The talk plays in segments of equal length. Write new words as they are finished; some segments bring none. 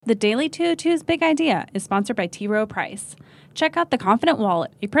The Daily 202's Big Idea is sponsored by T. Rowe Price. Check out The Confident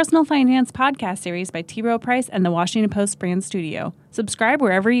Wallet, a personal finance podcast series by T. Rowe Price and the Washington Post Brand Studio. Subscribe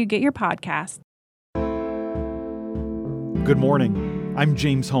wherever you get your podcasts. Good morning. I'm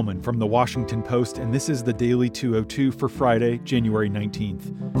James Hohmann from the Washington Post, and this is the Daily 202 for Friday, January 19th.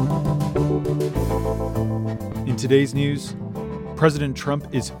 In today's news, President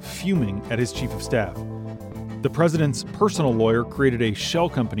Trump is fuming at his chief of staff. The president's personal lawyer created a shell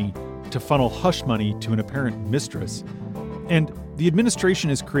company to funnel hush money to an apparent mistress. And the administration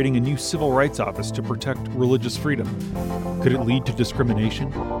is creating a new civil rights office to protect religious freedom. Could it lead to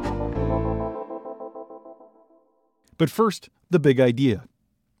discrimination? But first, the big idea.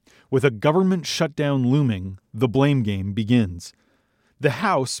 With a government shutdown looming, the blame game begins. The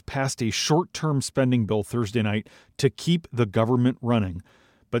House passed a short-term spending bill Thursday night to keep the government running,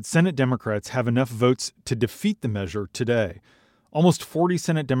 but Senate Democrats have enough votes to defeat the measure today. Almost 40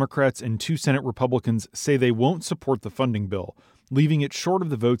 Senate Democrats and 2 Senate Republicans say they won't support the funding bill, leaving it short of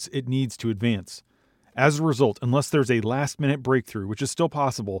the votes it needs to advance. As a result, unless there's a last-minute breakthrough, which is still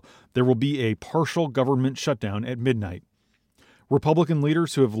possible, there will be a partial government shutdown at midnight. Republican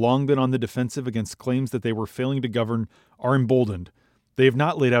leaders who have long been on the defensive against claims that they were failing to govern are emboldened. They have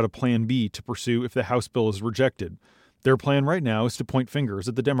not laid out a plan B to pursue if the House bill is rejected. Their plan right now is to point fingers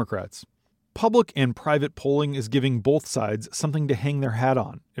at the Democrats. Public and private polling is giving both sides something to hang their hat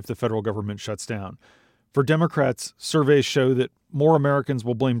on if the federal government shuts down. For Democrats, surveys show that more Americans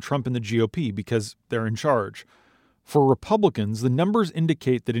will blame Trump and the GOP because they're in charge. For Republicans, the numbers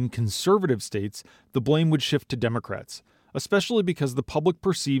indicate that in conservative states, the blame would shift to Democrats, especially because the public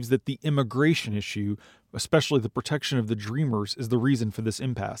perceives that the immigration issue, especially the protection of the Dreamers, is the reason for this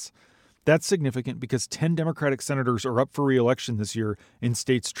impasse. That's significant because 10 Democratic senators are up for re-election this year in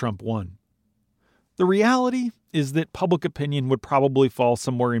states Trump won. The reality is that public opinion would probably fall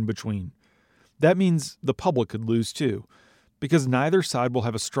somewhere in between. That means the public could lose too, because neither side will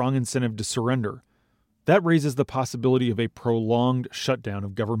have a strong incentive to surrender. That raises the possibility of a prolonged shutdown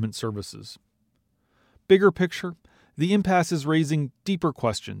of government services. Bigger picture, the impasse is raising deeper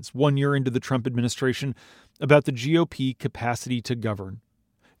questions 1 year into the Trump administration about the GOP capacity to govern.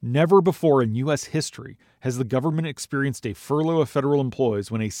 Never before in U.S. history has the government experienced a furlough of federal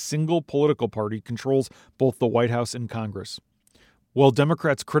employees when a single political party controls both the White House and Congress. While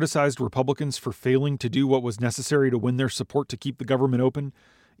Democrats criticized Republicans for failing to do what was necessary to win their support to keep the government open,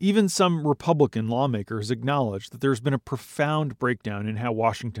 even some Republican lawmakers acknowledged that there's been a profound breakdown in how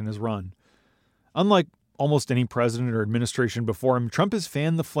Washington is run. Unlike almost any president or administration before him, Trump has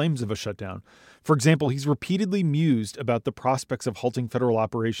fanned the flames of a shutdown. For example, he's repeatedly mused about the prospects of halting federal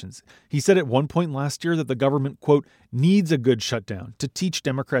operations. He said at one point last year that the government, quote, needs a good shutdown to teach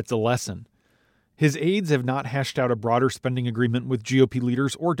Democrats a lesson. His aides have not hashed out a broader spending agreement with GOP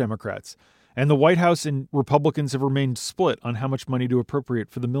leaders or Democrats, and the White House and Republicans have remained split on how much money to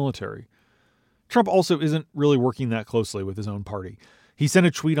appropriate for the military. Trump also isn't really working that closely with his own party. He sent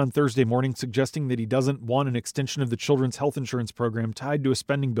a tweet on Thursday morning suggesting that he doesn't want an extension of the children's health insurance program tied to a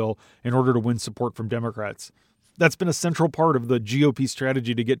spending bill in order to win support from Democrats. That's been a central part of the GOP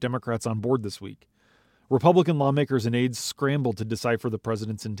strategy to get Democrats on board this week. Republican lawmakers and aides scrambled to decipher the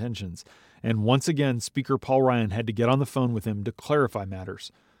president's intentions, and once again, Speaker Paul Ryan had to get on the phone with him to clarify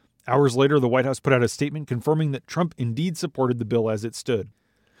matters. Hours later, the White House put out a statement confirming that Trump indeed supported the bill as it stood.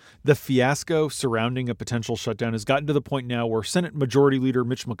 The fiasco surrounding a potential shutdown has gotten to the point now where Senate Majority Leader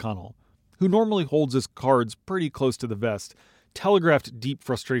Mitch McConnell, who normally holds his cards pretty close to the vest, telegraphed deep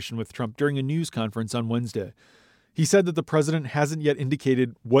frustration with Trump during a news conference on Wednesday. He said that the president hasn't yet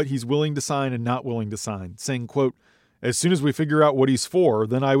indicated what he's willing to sign and not willing to sign, saying, quote, as soon as we figure out what he's for,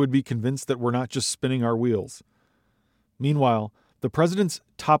 then I would be convinced that we're not just spinning our wheels. Meanwhile, the president's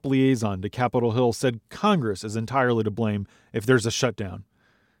top liaison to Capitol Hill said Congress is entirely to blame if there's a shutdown.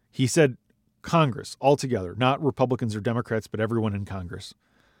 He said Congress altogether, not Republicans or Democrats, but everyone in Congress.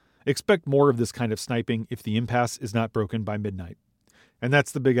 Expect more of this kind of sniping if the impasse is not broken by midnight. And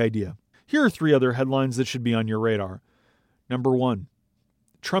that's the big idea. Here are 3 other headlines that should be on your radar. Number 1,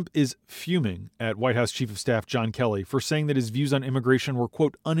 Trump is fuming at White House Chief of Staff John Kelly for saying that his views on immigration were,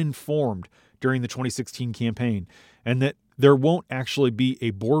 quote, uninformed during the 2016 campaign, and that there won't actually be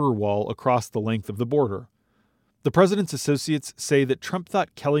a border wall across the length of the border. The president's associates say that Trump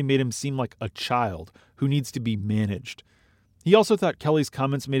thought Kelly made him seem like a child who needs to be managed. He also thought Kelly's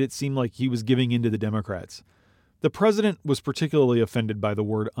comments made it seem like he was giving in to the Democrats. The president was particularly offended by the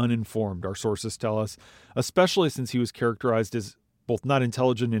word uninformed, our sources tell us, especially since he was characterized as both not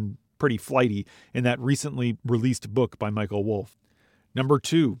intelligent and pretty flighty in that recently released book by Michael Wolff. Number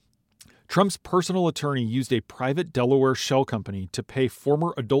 2, Trump's personal attorney used a private Delaware shell company to pay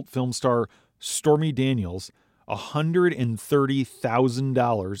former adult film star Stormy Daniels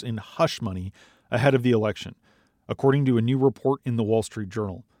 $130,000 in hush money ahead of the election, according to a new report in the Wall Street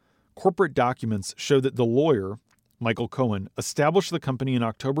Journal. Corporate documents show that the lawyer, Michael Cohen, established the company in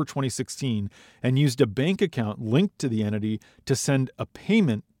October 2016 and used a bank account linked to the entity to send a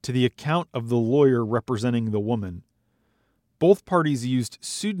payment to the account of the lawyer representing the woman. Both parties used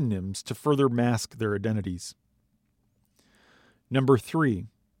pseudonyms to further mask their identities. Number 3.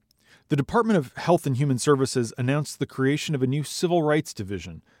 The Department of Health and Human Services announced the creation of a new civil rights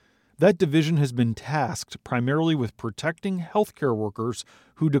division. That division has been tasked primarily with protecting healthcare workers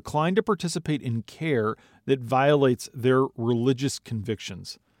who decline to participate in care that violates their religious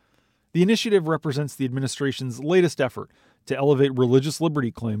convictions. The initiative represents the administration's latest effort to elevate religious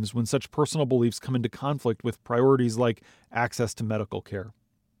liberty claims when such personal beliefs come into conflict with priorities like access to medical care.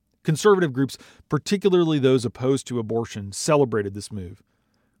 Conservative groups, particularly those opposed to abortion, celebrated this move.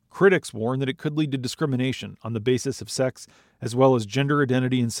 Critics warn that it could lead to discrimination on the basis of sex as well as gender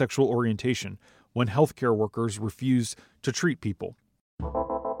identity and sexual orientation when healthcare workers refuse to treat people.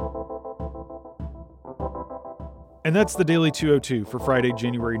 And that's the Daily 202 for Friday,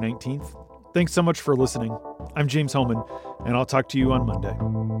 January 19th. Thanks so much for listening. I'm James Hohmann, and I'll talk to you on Monday.